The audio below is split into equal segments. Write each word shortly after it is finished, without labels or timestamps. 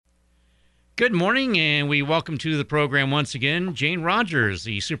Good morning, and we welcome to the program once again Jane Rogers,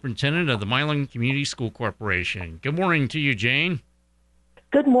 the superintendent of the Milan Community School Corporation. Good morning to you, Jane.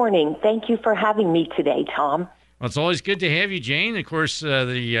 Good morning. Thank you for having me today, Tom. Well, it's always good to have you, Jane. Of course,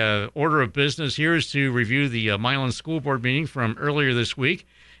 the order of business here is to review the Milan School Board meeting from earlier this week.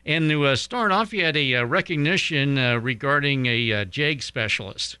 And to start off, you had a recognition regarding a JAG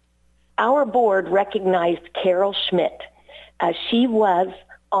specialist. Our board recognized Carol Schmidt. She was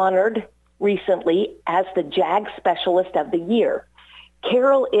honored recently as the JAG Specialist of the Year.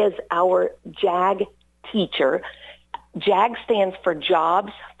 Carol is our JAG teacher. JAG stands for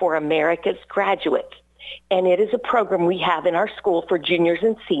Jobs for America's Graduates, and it is a program we have in our school for juniors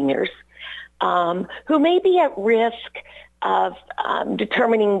and seniors who may be at risk of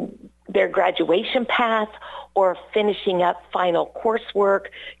determining their graduation path or finishing up final coursework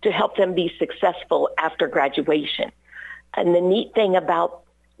to help them be successful after graduation. And the neat thing about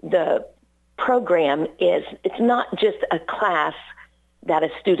the program is it's not just a class that a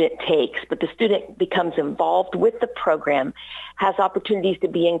student takes, but the student becomes involved with the program, has opportunities to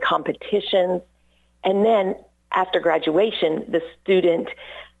be in competitions, and then after graduation, the student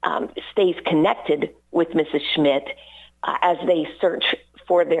stays connected with Mrs. Schmidt as they search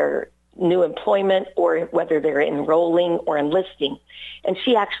for their new employment or whether they're enrolling or enlisting. And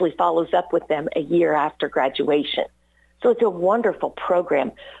she actually follows up with them a year after graduation. So it's a wonderful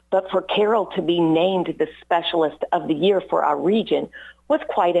program. But for Carol to be named the Specialist of the Year for our region was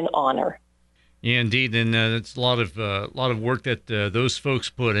quite an honor. Yeah, indeed, and it's a lot of work that those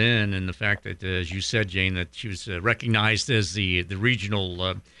folks put in, and the fact that, as you said, Jane, that she was recognized as the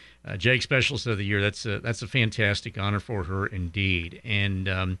regional JAG Specialist of the Year. That's a fantastic honor for her, indeed.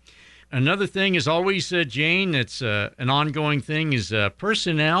 And another thing is always, Jane, it's an ongoing thing, is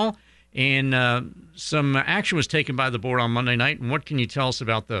personnel. And some action was taken by the board on Monday night. And what can you tell us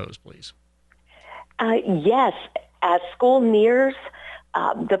about those, please? Yes. As school nears,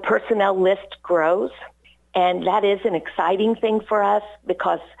 the personnel list grows. And that is an exciting thing for us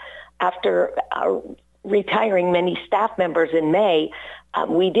because after retiring many staff members in May,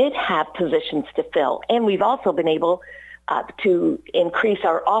 we did have positions to fill. And we've also been able to increase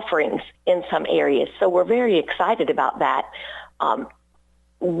our offerings in some areas. So we're very excited about that.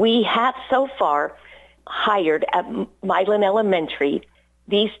 We have so far hired at Milan Elementary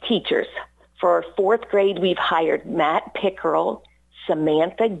these teachers. For fourth grade, we've hired Matt Pickerel,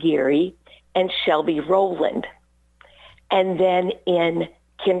 Samantha Geary, and Shelby Rowland. And then in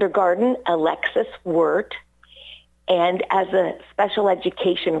kindergarten, Alexis Wirt, and as a special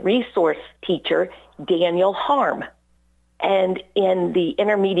education resource teacher, Daniel Harm. And in the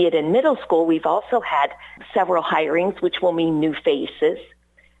intermediate and middle school, we've also had several hirings, which will mean new faces.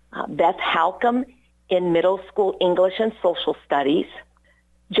 Beth Halcomb in middle school English and social studies,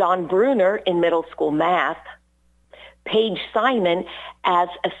 John Bruner in middle school math, Paige Simon as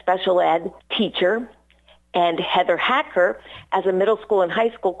a special ed teacher, and Heather Hacker as a middle school and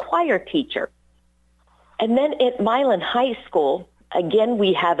high school choir teacher. And then at Milan High School, again,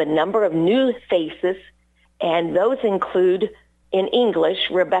 we have a number of new faces, and those include in English,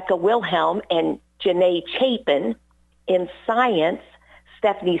 Rebecca Wilhelm and Janae Chapin, in science,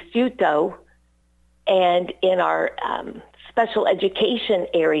 Stephanie Suto, and in our special education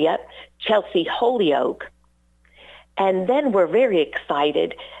area, Chelsea Holyoke. And then we're very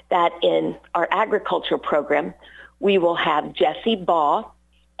excited that in our agriculture program, we will have Jessie Baugh,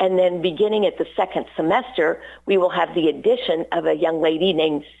 and then beginning at the second semester, we will have the addition of a young lady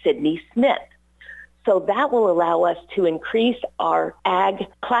named Sydney Smith. So that will allow us to increase our ag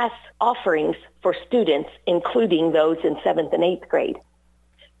class offerings for students, including those in 7th and 8th grade.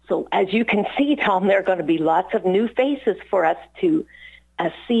 So as you can see, Tom, there are going to be lots of new faces for us to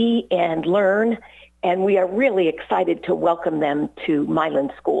see and learn, and we are really excited to welcome them to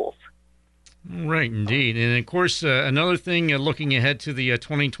Milan schools. Right, indeed. And, of course, another thing, looking ahead to the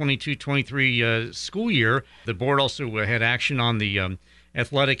 2022-23 school year, the board also had action on the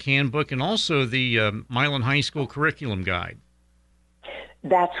athletic handbook and also the Milan High School curriculum guide.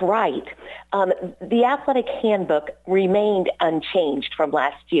 That's right. The athletic handbook remained unchanged from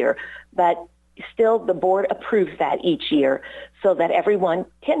last year, but still the board approves that each year so that everyone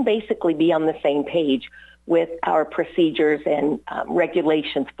can basically be on the same page with our procedures and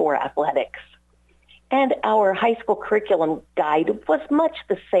regulations for athletics. And our high school curriculum guide was much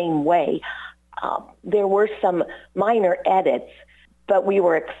the same way. There were some minor edits, but we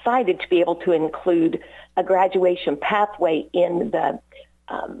were excited to be able to include a graduation pathway in the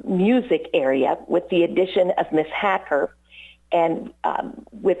music area with the addition of Miss Hacker, and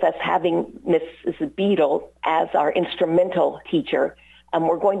with us having Mrs. Beadle as our instrumental teacher,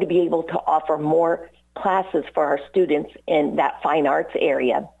 we're going to be able to offer more classes for our students in that fine arts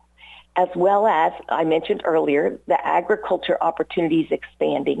area, as well as, I mentioned earlier, the agriculture opportunities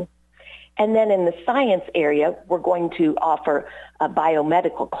expanding. And then in the science area, we're going to offer a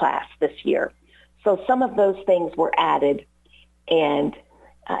biomedical class this year. So some of those things were added, and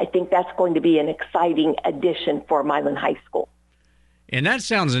I think that's going to be an exciting addition for Milan High School. And that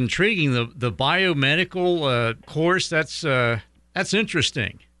sounds intriguing. The biomedical course, that's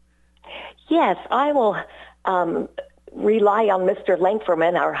interesting. Yes, I will rely on Mr.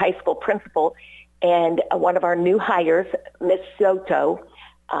 Langferman, our high school principal, and one of our new hires, Miss Soto.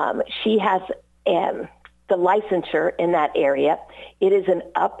 She has the licensure in that area. It is an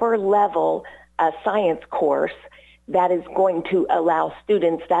upper level science course that is going to allow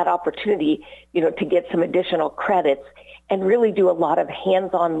students that opportunity, to get some additional credits and really do a lot of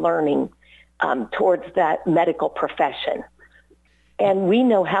hands-on learning towards that medical profession. And we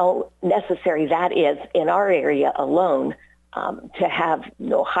know how necessary that is in our area alone to have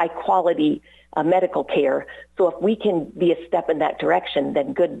high quality medical care. So if we can be a step in that direction,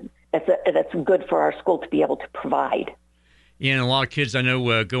 then good. That's good for our school to be able to provide. Yeah, and a lot of kids I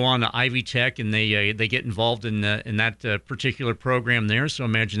know go on to Ivy Tech, and they get involved in that particular program there. So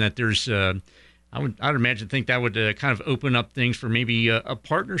imagine that there's, I'd think that would kind of open up things for maybe a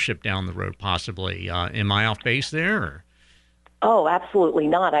partnership down the road, possibly. Am I off base there? Or? Oh, absolutely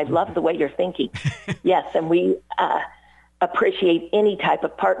not. I love the way you're thinking. Yes, and we appreciate any type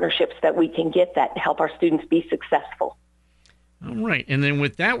of partnerships that we can get that help our students be successful. All right. And then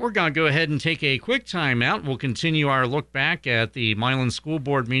with that, we're going to go ahead and take a quick time out. We'll continue our look back at the Milan School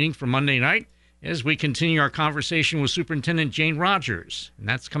Board meeting from Monday night as we continue our conversation with Superintendent Jane Rogers. And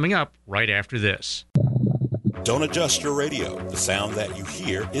that's coming up right after this. Don't adjust your radio. The sound that you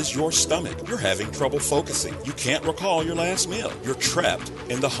hear is your stomach. You're having trouble focusing. You can't recall your last meal. You're trapped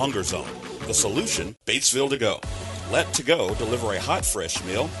in the hunger zone. The solution, Batesville To Go. Let To Go deliver a hot, fresh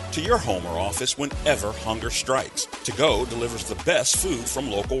meal to your home or office whenever hunger strikes. To Go delivers the best food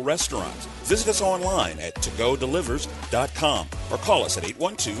from local restaurants. Visit us online at togodelivers.com or call us at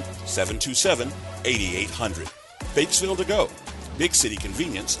 812-727-8800. Batesville To Go. Big city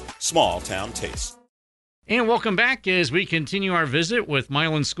convenience, small town taste. And welcome back as we continue our visit with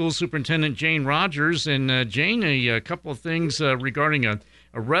Milan School Superintendent Jane Rogers. And Jane, a couple of things regarding a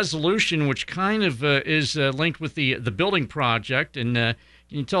resolution which kind of is linked with the building project. And can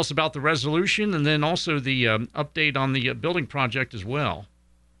you tell us about the resolution and then also the update on the building project as well?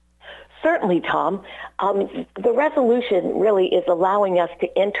 Certainly, Tom. The resolution really is allowing us to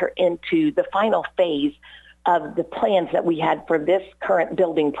enter into the final phase of the plans that we had for this current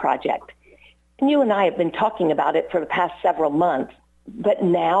building project. And you and I have been talking about it for the past several months, but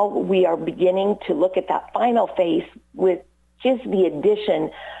now we are beginning to look at that final phase, which is the addition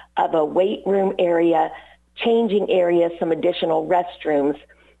of a weight room area, changing area, some additional restrooms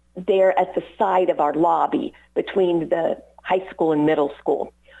there at the side of our lobby between the high school and middle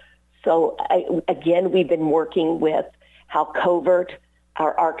school. So again, we've been working with Hal Covert,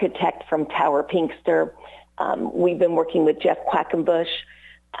 our architect from Tower Pinkster. We've been working with Jeff Quackenbush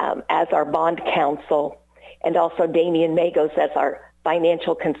as our bond counsel, and also Damian Magos as our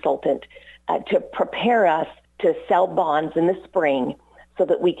financial consultant to prepare us to sell bonds in the spring so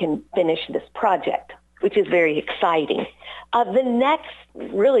that we can finish this project, which is very exciting. The next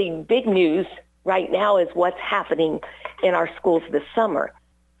really big news right now is what's happening in our schools this summer.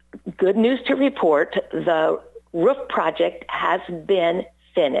 Good news to report, the roof project has been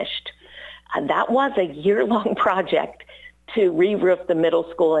finished. That was a year-long project to re-roof the middle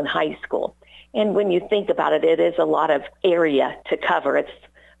school and high school. And when you think about it, it is a lot of area to cover. It's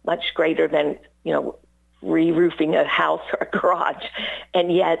much greater than, re-roofing a house or a garage.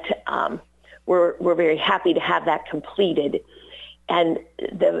 And yet we're very happy to have that completed. And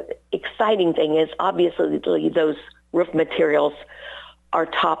the exciting thing is obviously those roof materials are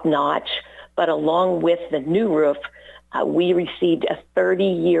top-notch, but along with the new roof, we received a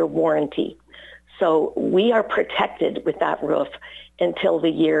 30-year warranty. So we are protected with that roof until the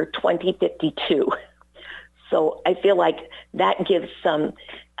year 2052. So I feel like that gives some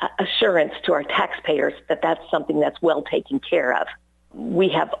assurance to our taxpayers that that's something that's well taken care of. We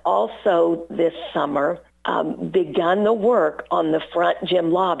have also this summer begun the work on the front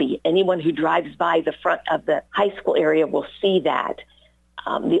gym lobby. Anyone who drives by the front of the high school area will see that.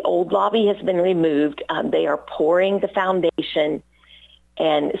 The old lobby has been removed. They are pouring the foundation,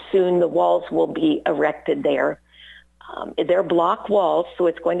 and soon the walls will be erected there. They're block walls, so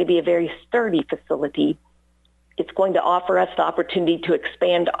it's going to be a very sturdy facility. It's going to offer us the opportunity to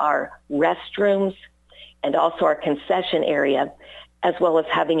expand our restrooms and also our concession area. as well as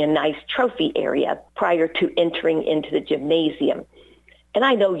having a nice trophy area prior to entering into the gymnasium. And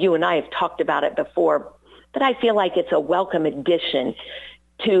I know you and I have talked about it before, but I feel like it's a welcome addition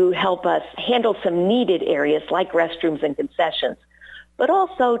to help us handle some needed areas like restrooms and concessions, but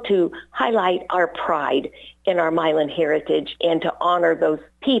also to highlight our pride in our Milan heritage and to honor those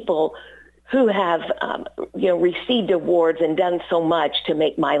people who have received awards and done so much to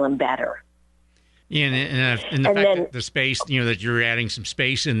make Milan better. Yeah, and the fact that the space, that you're adding some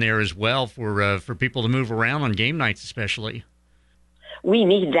space in there as well for people to move around on game nights especially. We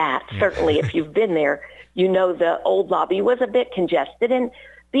need that, certainly. If you've been there, you know the old lobby was a bit congested, and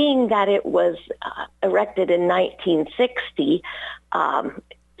being that it was erected in 1960,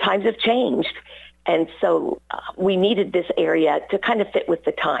 times have changed. And so we needed this area to kind of fit with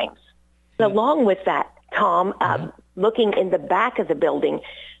the times. Along with that, Tom, looking in the back of the building,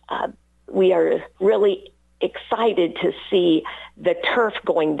 we are really excited to see the turf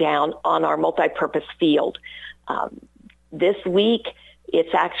going down on our multipurpose field. This week,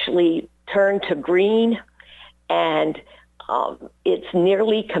 it's actually turned to green, and it's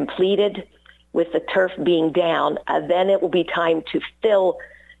nearly completed with the turf being down. Then it will be time to fill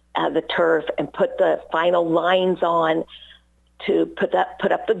the turf and put the final lines on to put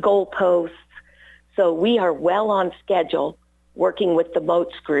up the goalposts. So we are well on schedule working with the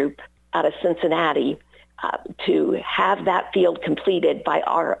Moats Group out of Cincinnati to have that field completed by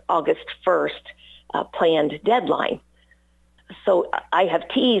our August 1st planned deadline. So I have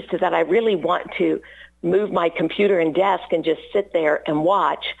teased that I really want to move my computer and desk and just sit there and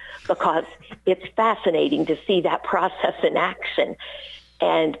watch, because it's fascinating to see that process in action.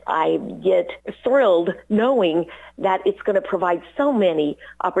 And I get thrilled knowing that it's going to provide so many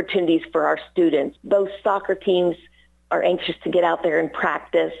opportunities for our students. Both soccer teams are anxious to get out there and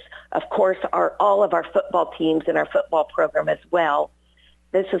practice. Of course, all of our football teams and our football program as well.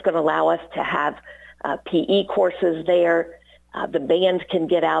 This is going to allow us to have PE courses there. The band can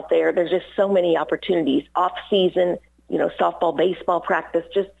get out there. There's just so many opportunities. Off season, softball, baseball practice,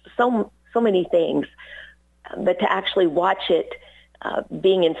 just so many things. But to actually watch it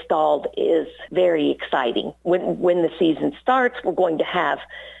being installed is very exciting. When the season starts, we're going to have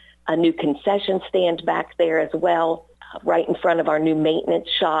a new concession stand back there as well, right in front of our new maintenance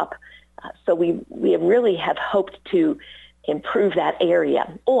shop. So we really have hoped to improve that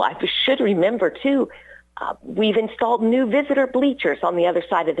area. Oh, I should remember too, we've installed new visitor bleachers on the other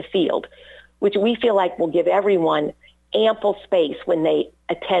side of the field, which we feel like will give everyone ample space when they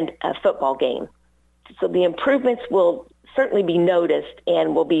attend a football game. So the improvements will certainly be noticed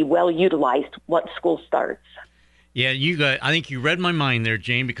and will be well utilized once school starts. Yeah, I think you read my mind there,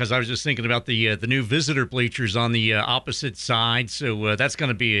 Jane, because I was just thinking about the new visitor bleachers on the opposite side. So that's going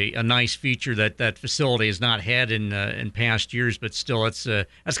to be a nice feature that facility has not had in past years, but still, that's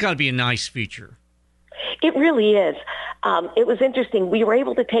got to be a nice feature. It really is. It was interesting. We were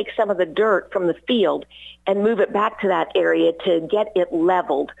able to take some of the dirt from the field and move it back to that area to get it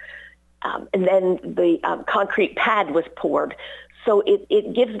leveled. And then the concrete pad was poured. So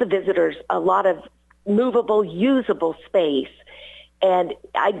it gives the visitors a lot of movable, usable space. And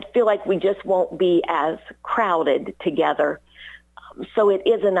I feel like we just won't be as crowded together. So it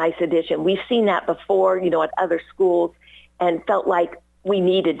is a nice addition. We've seen that before, at other schools, and felt like we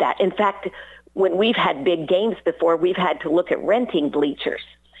needed that. In fact, when we've had big games before, we've had to look at renting bleachers.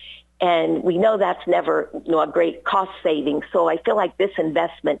 And we know that's never a great cost saving. So I feel like this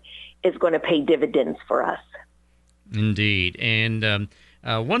investment is going to pay dividends for us. Indeed. And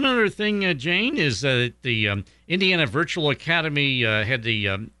one other thing, Jane, is that the Indiana Virtual Academy had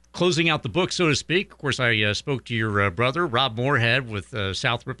the closing out the book, so to speak. Of course, I spoke to your brother, Rob Moorhead, with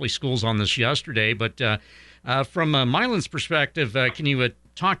South Ripley Schools on this yesterday. But from Milan's perspective, can you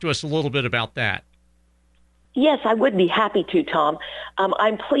talk to us a little bit about that? Yes, I would be happy to, Tom.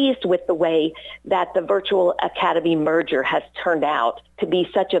 I'm pleased with the way that the Virtual Academy merger has turned out to be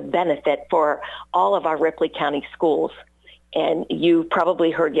such a benefit for all of our Ripley County schools. And you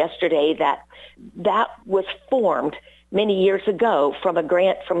probably heard yesterday that was formed many years ago from a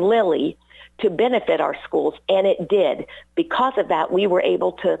grant from Lilly to benefit our schools, and it did. Because of that, we were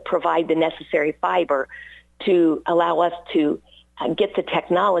able to provide the necessary fiber to allow us to get the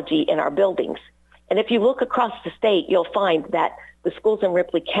technology in our buildings. And if you look across the state, you'll find that the schools in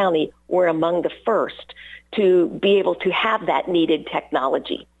Ripley County were among the first to be able to have that needed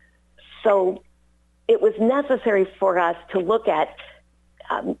technology. So it was necessary for us to look at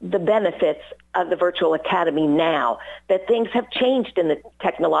the benefits of the Virtual Academy now, that things have changed in the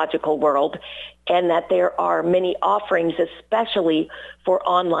technological world, and that there are many offerings, especially for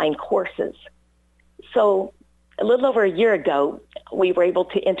online courses. So a little over a year ago, we were able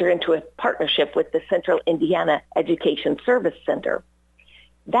to enter into a partnership with the Central Indiana Education Service Center.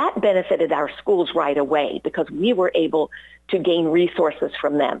 That benefited our schools right away because we were able to gain resources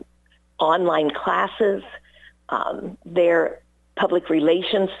from them. Online classes, their public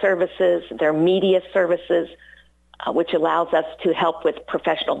relations services, their media services, which allows us to help with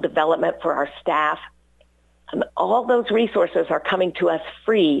professional development for our staff. All those resources are coming to us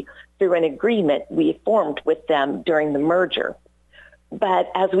free through an agreement we formed with them during the merger.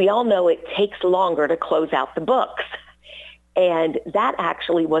 But as we all know, it takes longer to close out the books. And that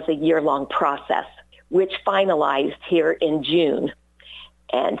actually was a year-long process, which finalized here in June.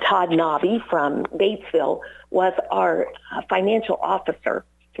 And Todd Nobby from Batesville was our financial officer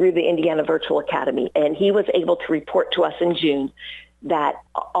through the Indiana Virtual Academy. And he was able to report to us in June that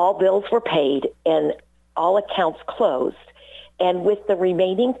all bills were paid and all accounts closed. And with the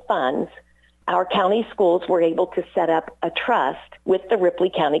remaining funds, our county schools were able to set up a trust with the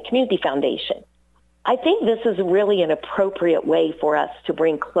Ripley County Community Foundation. I think this is really an appropriate way for us to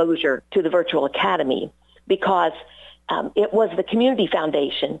bring closure to the Virtual Academy because it was the Community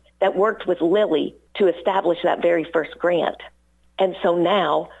Foundation that worked with Lilly to establish that very first grant. And so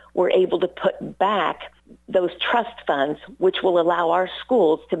now we're able to put back those trust funds, which will allow our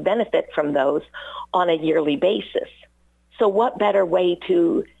schools to benefit from those on a yearly basis. So what better way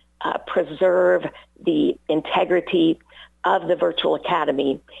to preserve the integrity of the Virtual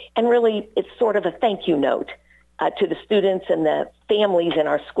Academy? And really, it's sort of a thank you note to the students and the families in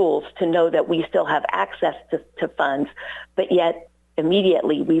our schools to know that we still have access to funds, but yet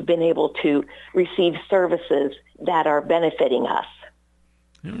immediately we've been able to receive services that are benefiting us.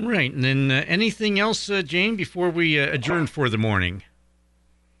 All right. And then anything else, Jane, before we adjourn for the morning?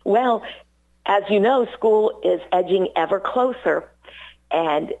 Well, as you know, school is edging ever closer.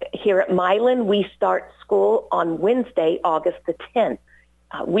 And here at Milan, we start school on Wednesday, August the 10th.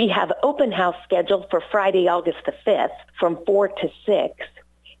 We have open house scheduled for Friday, August the 5th from 4 to 6.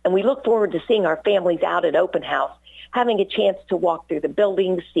 And we look forward to seeing our families out at open house, having a chance to walk through the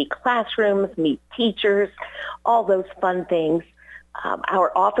buildings, see classrooms, meet teachers, all those fun things.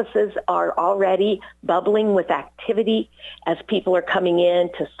 Our offices are already bubbling with activity as people are coming in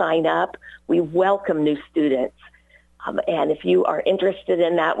to sign up. We welcome new students. And if you are interested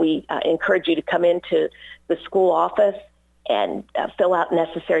in that, we encourage you to come into the school office and fill out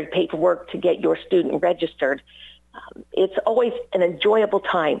necessary paperwork to get your student registered. It's always an enjoyable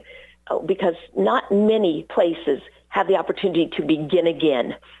time because not many places have the opportunity to begin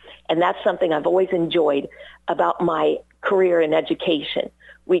again. And that's something I've always enjoyed about my career in education.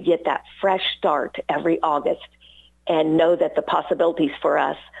 We get that fresh start every August and know that the possibilities for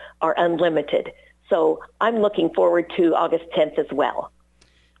us are unlimited. So I'm looking forward to August 10th as well.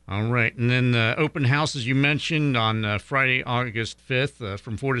 All right. And then open house, as you mentioned, on Friday, August 5th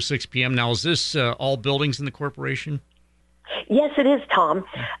from 4 to 6 p.m. Now, is this all buildings in the corporation? Yes, it is, Tom.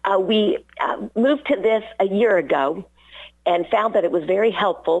 We moved to this a year ago and found that it was very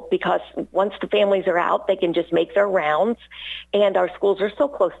helpful because once the families are out, they can just make their rounds. And our schools are so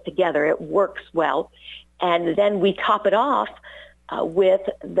close together, it works well. And then we top it off with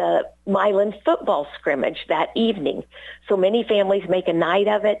the Milan football scrimmage that evening. So many families make a night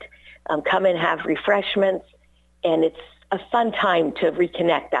of it, come and have refreshments, and it's a fun time to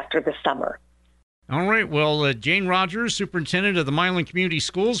reconnect after the summer. All right. Well, Jane Rogers, Superintendent of the Milan Community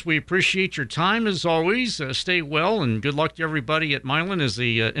Schools, we appreciate your time as always. Stay well, and good luck to everybody at Milan as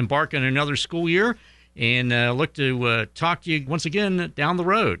they embark on another school year, and look to talk to you once again down the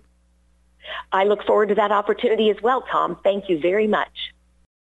road. I look forward to that opportunity as well, Tom. Thank you very much.